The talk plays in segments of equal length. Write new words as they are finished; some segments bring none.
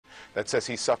that says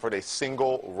he suffered a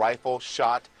single rifle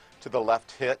shot to the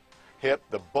left hip.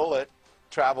 The bullet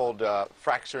traveled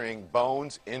fracturing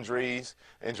bones, injuring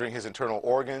his internal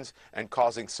organs, and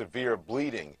causing severe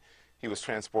bleeding. He was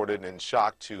transported in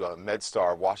shock to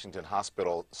MedStar Washington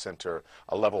Hospital Center,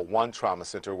 a level 1 trauma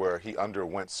center where he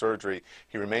underwent surgery.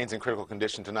 He remains in critical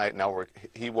condition tonight. Now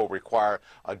he will require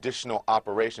additional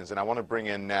operations. And I want to bring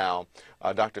in now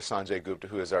Dr. Sanjay Gupta,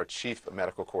 who is our chief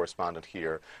medical correspondent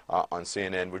here on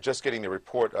CNN. We're just getting the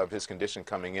report of his condition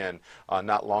coming in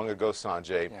not long ago,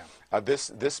 Sanjay. Yeah.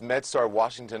 This MedStar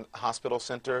Washington Hospital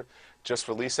Center just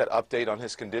released that update on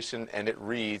his condition, and it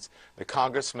reads, the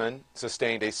congressman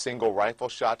sustained a single rifle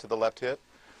shot to the left hip.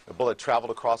 The bullet traveled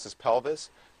across his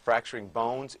pelvis, fracturing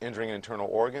bones, injuring internal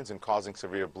organs, and causing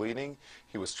severe bleeding.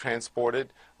 He was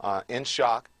transported in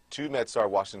shock to MedStar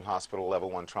Washington Hospital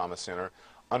Level 1 Trauma Center,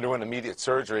 underwent immediate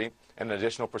surgery and an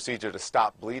additional procedure to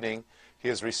stop bleeding. He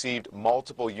has received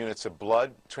multiple units of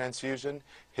blood transfusion.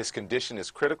 His condition is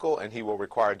critical, and he will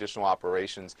require additional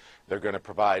operations. They're going to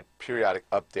provide periodic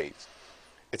updates.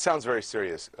 It sounds very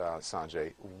serious,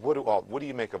 Sanjay. What do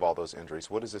you make of all those injuries?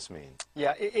 What does this mean?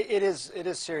 Yeah, it is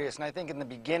serious, and I think in the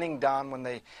beginning, Don, when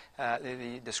the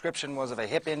description was of a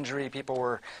hip injury, people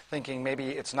were thinking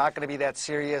maybe it's not going to be that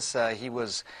serious. He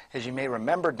was, as you may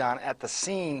remember, Don, at the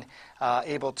scene,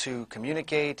 able to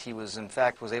communicate. He was, in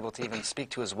fact, able to even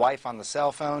speak to his wife on the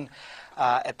cell phone.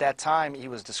 At that time, he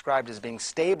was described as being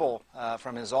stable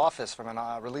from his office, from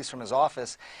a release from his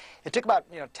office. It took about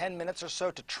 10 minutes or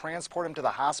so to transport him to the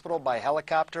hospital by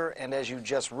helicopter, and as you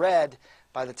just read,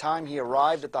 by the time he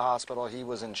arrived at the hospital, he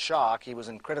was in shock. He was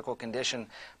in critical condition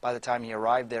by the time he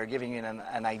arrived there, giving you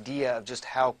an idea of just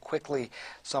how quickly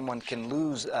someone can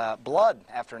lose blood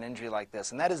after an injury like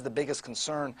this. And that is the biggest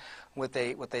concern with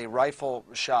a rifle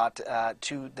shot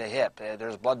to the hip.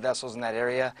 There's blood vessels in that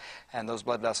area, and those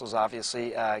blood vessels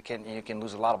obviously you can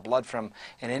lose a lot of blood from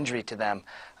an injury to them.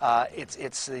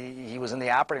 He was in the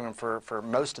operating room for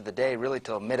most of the day, really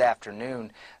till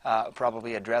mid-afternoon,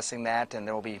 probably addressing that, and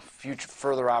there will be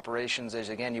further operations, as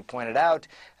again you pointed out,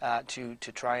 to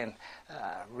try and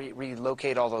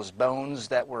relocate all those bones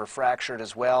that were fractured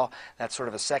as well. That's sort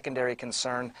of a secondary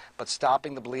concern, but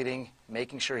stopping the bleeding,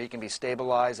 making sure he can be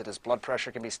stabilized, that his blood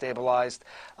pressure can be stabilized,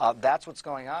 that's what's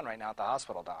going on right now at the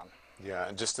hospital, Don. Yeah,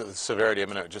 and just the severity, I'm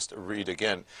going to just read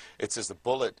again. It says the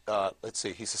bullet, let's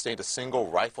see, he sustained a single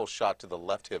rifle shot to the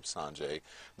left hip, Sanjay.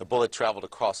 The bullet traveled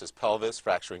across his pelvis,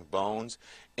 fracturing bones,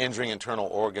 injuring internal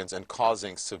organs, and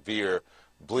causing severe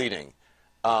bleeding.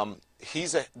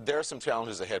 There are some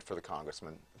challenges ahead for the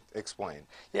congressman. Explain.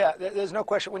 Yeah, there's no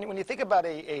question. When you think about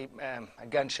a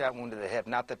gunshot wound to the hip,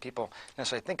 not that people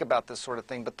necessarily think about this sort of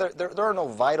thing, but there are no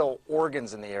vital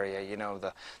organs in the area,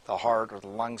 the heart or the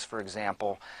lungs, for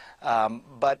example.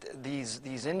 But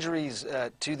these injuries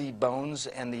to the bones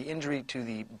and the injury to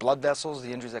the blood vessels,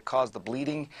 the injuries that cause the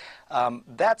bleeding,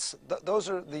 those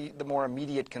are the more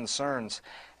immediate concerns.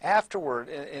 Afterward,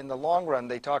 in the long run,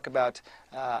 they talk about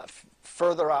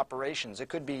further operations. It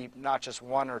could be not just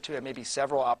one or two, it may be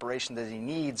several operations that he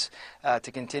needs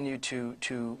to continue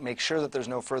to make sure that there's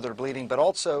no further bleeding, but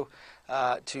also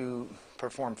to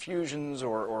perform fusions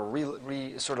or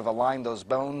sort of align those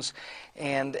bones.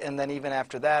 And then even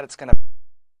after that, it's going to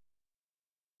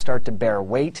start to bear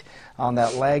weight on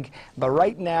that leg. But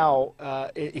right now,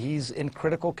 he's in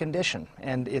critical condition.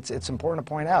 And it's important to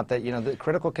point out that, the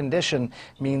critical condition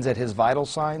means that his vital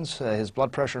signs, his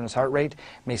blood pressure and his heart rate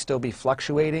may still be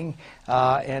fluctuating.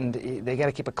 And they got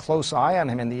to keep a close eye on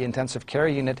him in the intensive care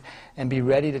unit and be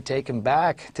ready to take him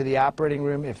back to the operating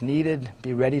room if needed,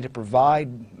 be ready to provide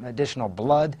additional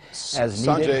blood as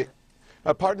needed.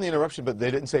 Sanjay, pardon the interruption, but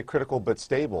they didn't say critical but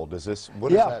stable. What does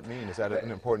that mean? Is that an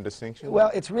important distinction?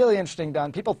 Well, it's really interesting,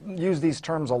 Don. People use these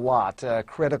terms a lot,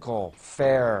 critical,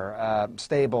 fair,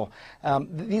 stable.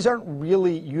 These aren't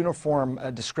really uniform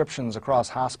descriptions across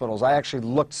hospitals. I actually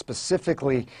looked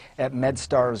specifically at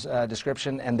MedStar's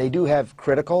description, and they do have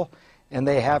critical, and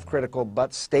they have critical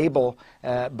but stable,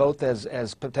 both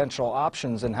as potential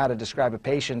options in how to describe a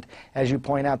patient. As you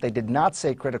point out, they did not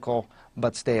say critical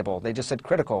but stable. They just said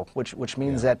critical, which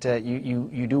means that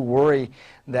you do worry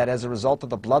that as a result of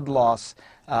the blood loss,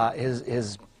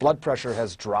 his blood pressure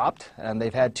has dropped, and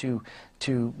they've had to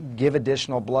give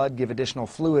additional blood, give additional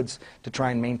fluids to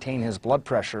try and maintain his blood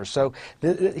pressure. So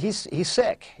he's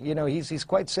sick. He's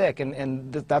quite sick,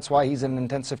 and that's why he's in an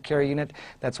intensive care unit.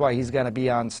 That's why he's going to be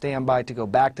on standby to go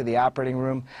back to the operating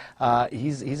room.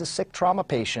 He's a sick trauma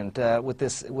patient with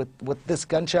this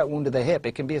gunshot wound to the hip.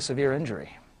 It can be a severe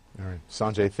injury. All right.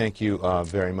 Sanjay, thank you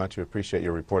very much. We appreciate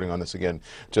your reporting on this. Again,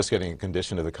 just getting a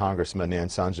condition of the congressman,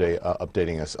 and Sanjay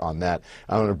updating us on that.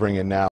 I want to bring in now